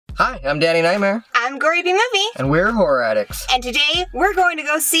Hi, I'm Danny Knightmare. I'm Gory B Movie. And we're Horror Addicts. And today, we're going to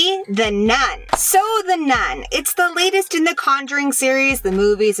go see The Nun. So, The Nun. It's the latest in the Conjuring series. The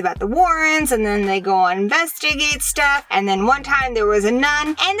movie's about the Warrens, and then they go and investigate stuff. And then one time there was a nun,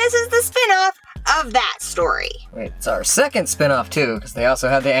 and this is the spin-off of that story. Wait, it's our second spin-off too, because they also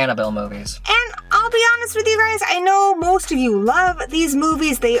had the Annabelle movies. And I'll be honest with you guys, I know most of you love these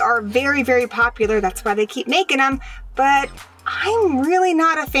movies. They are very, very popular. That's why they keep making them. But I'm really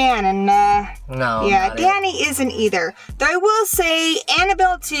not a fan, and no, yeah, Danny isn't either. Though I will say,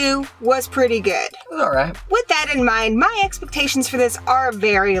 Annabelle 2 was pretty good. It was alright. With that in mind, my expectations for this are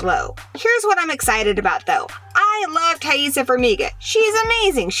very low. Here's what I'm excited about though. I love Taissa Farmiga. She's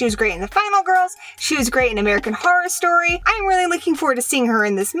amazing. She was great in The Final Girls. She was great in American Horror Story. I'm really looking forward to seeing her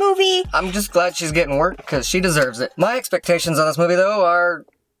in this movie. I'm just glad she's getting work, because she deserves it. My expectations on this movie though are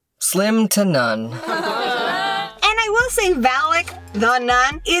slim to none. And I will say Valak, the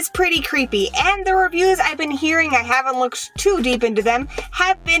nun, is pretty creepy, and the reviews I've been hearing, I haven't looked too deep into them,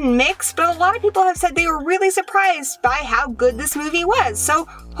 have been mixed, but a lot of people have said they were really surprised by how good this movie was, so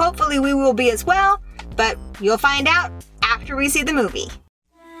hopefully we will be as well, but you'll find out after we see the movie.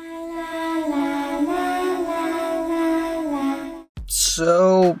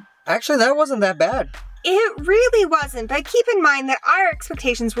 So, actually that wasn't that bad. It really wasn't, but keep in mind that our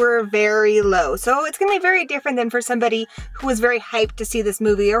expectations were very low, so it's going to be very different than for somebody who was very hyped to see this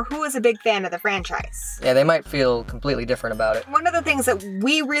movie or who was a big fan of the franchise. Yeah, they might feel completely different about it. One of the things that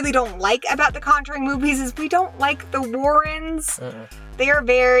we really don't like about the Conjuring movies is we don't like the Warrens. They are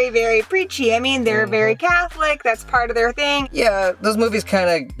very, very preachy. I mean, they're very Catholic, that's part of their thing. Yeah, those movies kind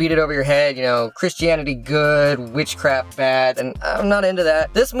of beat it over your head, you know, Christianity good, witchcraft bad, and I'm not into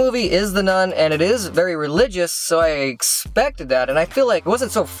that. This movie is The Nun, and it is very religious, so I expected that, and I feel like it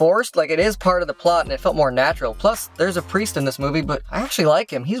wasn't so forced, like it is part of the plot, and it felt more natural. Plus, there's a priest in this movie, but I actually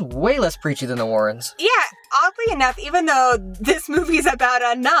like him. He's way less preachy than the Warrens. Yeah, oddly enough, even though this movie's about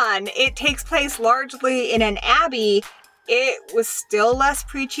a nun, it takes place largely in an abbey. It was still less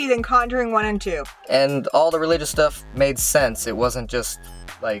preachy than Conjuring 1 and 2. And all the religious stuff made sense. It wasn't just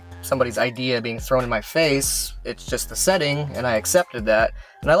like somebody's idea being thrown in my face. It's just the setting, and I accepted that,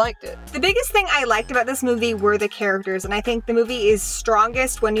 and I liked it. The biggest thing I liked about this movie were the characters, and I think the movie is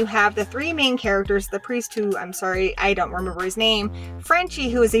strongest when you have the three main characters, the priest who, I'm sorry, I don't remember his name, Frenchie,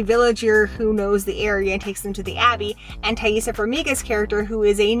 who is a villager who knows the area and takes them to the abbey, and Taissa Farmiga's character, who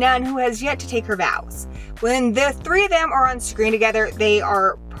is a nun who has yet to take her vows. When the three of them are on screen together, they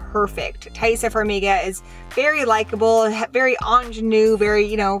are perfect. Taissa Farmiga is very likable, very ingenue, very,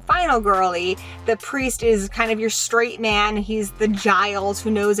 you know, final girly. The priest is kind of your straight man. He's the Giles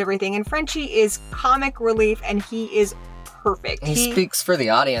who knows everything. And Frenchie is comic relief, and he is perfect. He speaks for the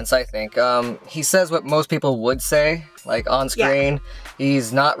audience, I think. He says what most people would say, like on screen. Yeah.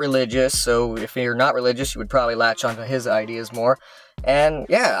 He's not religious, so if you're not religious, you would probably latch onto his ideas more. And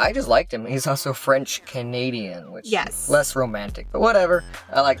yeah, I just liked him. He's also French-Canadian, which is less romantic, but whatever.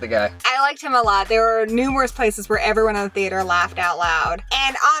 I like the guy. I liked him a lot. There were numerous places where everyone in the theater laughed out loud.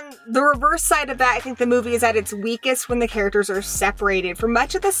 And on the reverse side of that, I think the movie is at its weakest when the characters are separated. For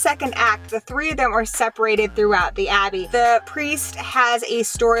much of the second act, the three of them are separated throughout the abbey. The priest has a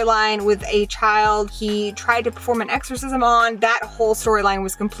storyline with a child he tried to perform an exorcism on. That whole storyline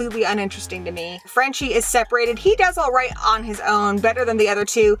was completely uninteresting to me. Frenchie is separated. He does all right on his own, better than the other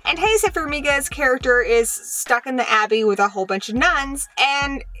two. And Taissa Farmiga's character is stuck in the abbey with a whole bunch of nuns,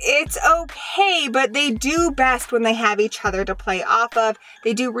 and it's okay, but they do best when they have each other to play off of.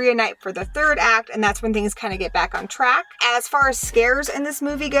 They do reunite for the third act, and that's when things kind of get back on track. As far as scares in this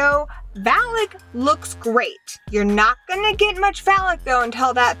movie go, Valak looks great. You're not gonna get much Valak though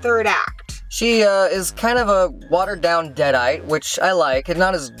until that third act. She is kind of a watered-down deadite, which I like, and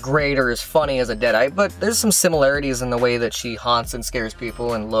not as great or as funny as a deadite, but there's some similarities in the way that she haunts and scares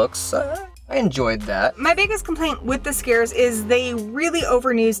people and looks. I enjoyed that. My biggest complaint with the scares is they really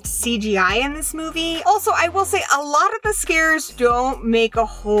overused CGI in this movie. Also, I will say a lot of the scares don't make a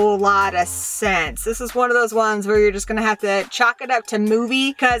whole lot of sense. This is one of those ones where you're just gonna have to chalk it up to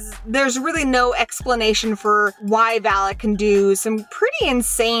movie, because there's really no explanation for why Valak can do some pretty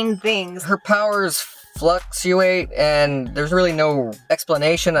insane things. Her powers fluctuate, and there's really no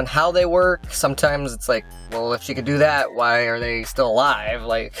explanation on how they work. Sometimes it's like, well, if she could do that, why are they still alive?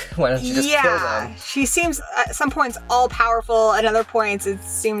 Like, why don't you just kill them? She seems at some points all-powerful, at other points it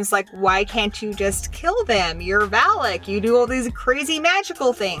seems like, why can't you just kill them? You're Valak, you do all these crazy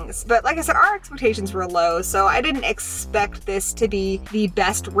magical things. But like I said, our expectations were low, so I didn't expect this to be the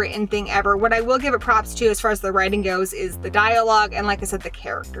best written thing ever. What I will give it props to as far as the writing goes is the dialogue, and like I said, the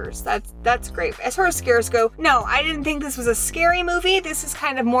characters. That's great. As far as scares go, no, I didn't think this was a scary movie. This is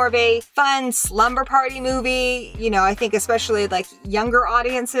kind of more of a fun slumber party movie. You know, I think especially like younger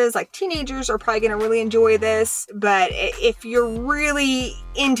audiences, like teenagers, are probably going to really enjoy this. But if you're really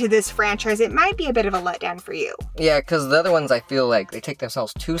into this franchise, it might be a bit of a letdown for you. Yeah, because the other ones I feel like they take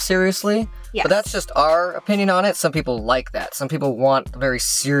themselves too seriously. Yes. But that's just our opinion on it. Some people like that. Some people want a very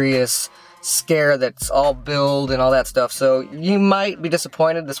serious scare that's all build and all that stuff, so you might be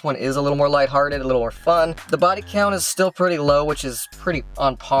disappointed. This one is a little more lighthearted, a little more fun. The body count is still pretty low, which is pretty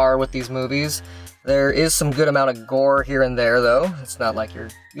on par with these movies. There is some good amount of gore here and there, though. It's not like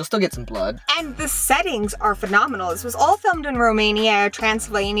you'll still get some blood. And the settings are phenomenal. This was all filmed in Romania,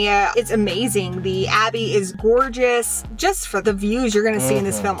 Transylvania. It's amazing. The Abbey is gorgeous. Just for the views you're going to see in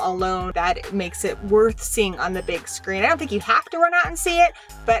this film alone, that makes it worth seeing on the big screen. I don't think you have to run out and see it,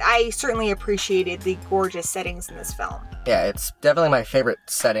 but I certainly appreciated the gorgeous settings in this film. Yeah, it's definitely my favorite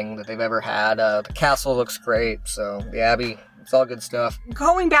setting that they've ever had. The castle looks great, so the Abbey, it's all good stuff.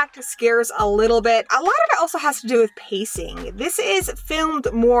 Going back to scares a little bit, a lot of it also has to do with pacing. This is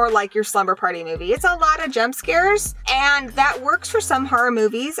filmed more like your slumber party movie. It's a lot of jump scares, and that works for some horror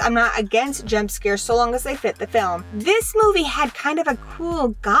movies. I'm not against jump scares so long as they fit the film. This movie had kind of a cool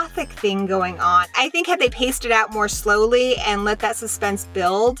gothic thing going on. I think had they paced it out more slowly and let that suspense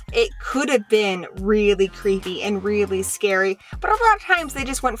build, it could have been really creepy and really scary, but a lot of times they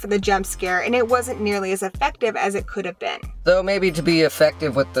just went for the jump scare and it wasn't nearly as effective as it could have been. Though maybe to be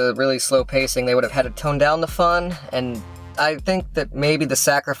effective with the really slow pacing, they would have had to tone down the fun, and I think that maybe the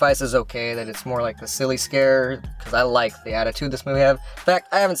sacrifice is okay, that it's more like the silly scare, because I like the attitude this movie have. In fact,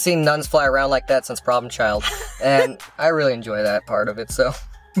 I haven't seen nuns fly around like that since Problem Child, and I really enjoy that part of it, so...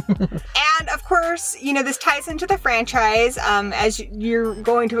 And of course, you know, this ties into the franchise, as you're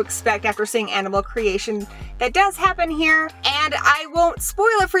going to expect after seeing Animal Creation. That does happen here, and I won't spoil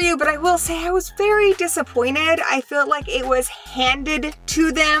it for you, but I will say I was very disappointed. I felt like it was handed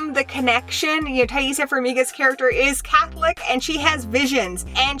to them, the connection. You know, Thaisa Farmiga's character is Catholic, and she has visions,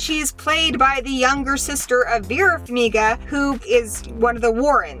 and she's played by the younger sister of Vera Farmiga, who is one of the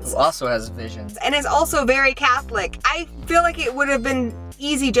Warrens. Who also has visions. And is also very Catholic. I feel like it would have been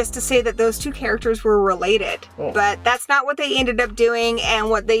easy just to say that those two characters were related, but that's not what they ended up doing,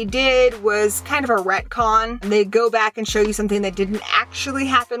 and what they did was kind of a retcon. They go back and show you something that didn't actually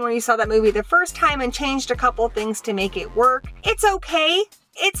happen when you saw that movie the first time and changed a couple things to make it work. It's okay.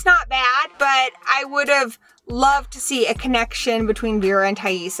 It's not bad, but I would have loved to see a connection between Vera and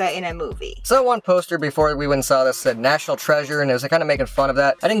Thaisa in a movie. So one poster before we went and saw this said National Treasure, and it was kind of making fun of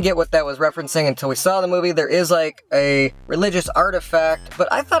that. I didn't get what that was referencing until we saw the movie. There is like a religious artifact,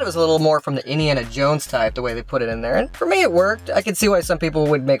 but I thought it was a little more from the Indiana Jones type, the way they put it in there. And for me, it worked. I can see why some people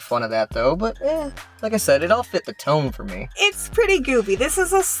would make fun of that though, but like I said, it all fit the tone for me. It's pretty goofy. This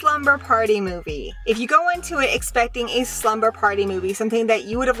is a slumber party movie. If you go into it expecting a slumber party movie, something that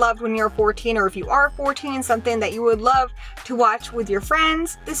you would have loved when you were 14, or if you are 14, something that you would love to watch with your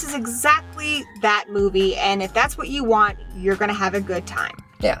friends, this is exactly that movie, and if that's what you want, you're gonna have a good time.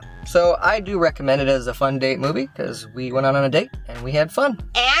 Yeah, so I do recommend it as a fun date movie, because we went on a date and we had fun.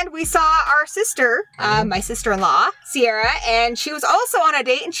 And we saw our sister, my sister-in-law, Sierra, and she was also on a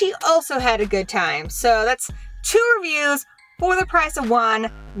date and she also had a good time. So that's 2 reviews for the price of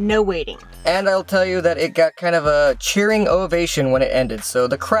 1, no waiting. And I'll tell you that it got kind of a cheering ovation when it ended, so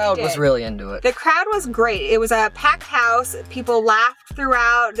the crowd was really into it. The crowd was great. It was a packed house. People laughed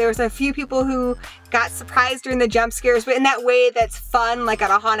throughout. There was a few people who got surprised during the jump scares, but in that way that's fun, like at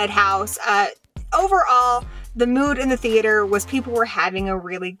a haunted house. Overall, the mood in the theater was people were having a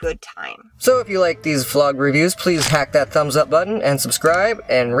really good time. So if you like these vlog reviews, please hack that thumbs up button and subscribe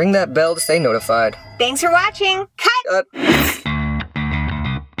and ring that bell to stay notified. Thanks for watching. Cut!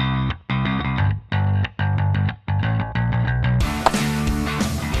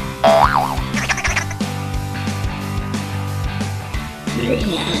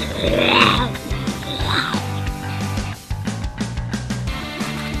 Yeah.